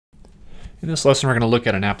In this lesson, we're going to look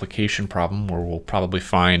at an application problem where we'll probably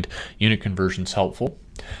find unit conversions helpful.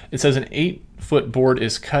 It says an 8-foot board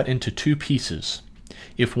is cut into 2 pieces.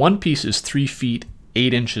 If one piece is 3 feet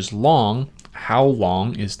 8 inches long, how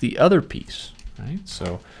long is the other piece? Right?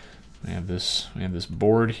 So we have this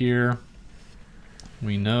board here.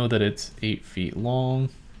 We know that it's 8 feet long.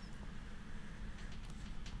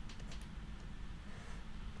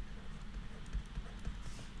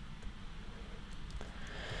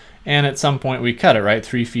 And at some point we cut it, right?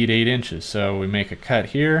 3 feet 8 inches. So we make a cut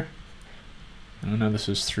here. Oh no, this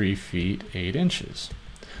is 3 feet 8 inches.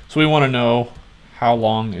 So we want to know how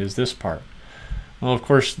long is this part. Well, of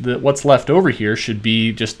course, what's left over here should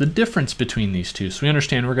be just the difference between these two. So we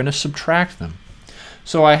understand we're going to subtract them.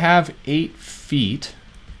 So I have 8 feet,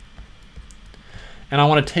 and I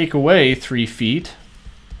want to take away 3 feet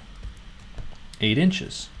 8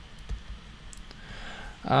 inches.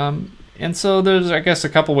 And so there's, I guess, a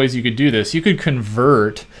couple ways you could do this. You could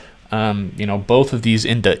convert, both of these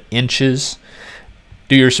into inches,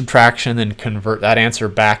 do your subtraction, then convert that answer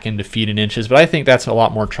back into feet and inches. But I think that's a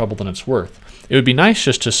lot more trouble than it's worth. It would be nice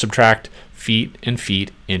just to subtract feet and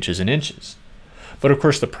feet, inches and inches. But of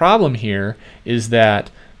course, the problem here is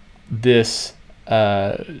that this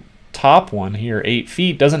top one here, 8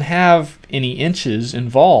 feet, doesn't have any inches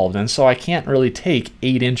involved, and so I can't really take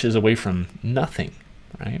 8 inches away from nothing,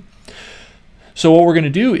 right? So what we're going to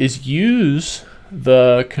do is use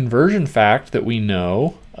the conversion fact that we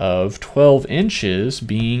know of 12 inches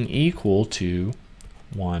being equal to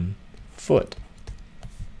 1 foot.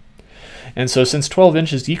 And so since 12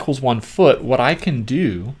 inches equals 1 foot, what I can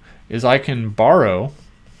do is I can borrow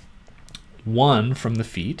 1 from the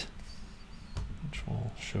feet, which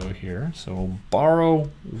we'll show here. So we'll borrow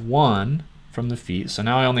 1 from the feet. So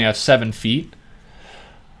now I only have 7 feet.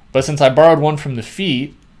 But since I borrowed 1 from the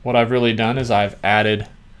feet, what I've really done is I've added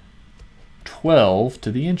 12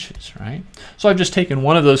 to the inches, right? So I've just taken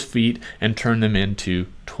one of those feet and turned them into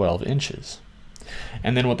 12 inches.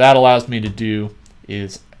 And then what that allows me to do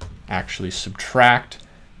is actually subtract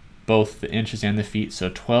both the inches and the feet. So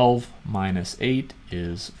 12 minus 8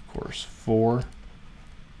 is, of course, 4.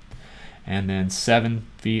 And then 7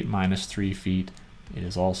 feet minus 3 feet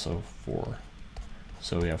is also 4.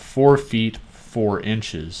 So we have 4 feet, 4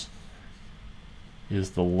 inches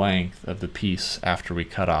is the length of the piece after we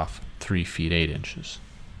cut off 3 feet 8 inches.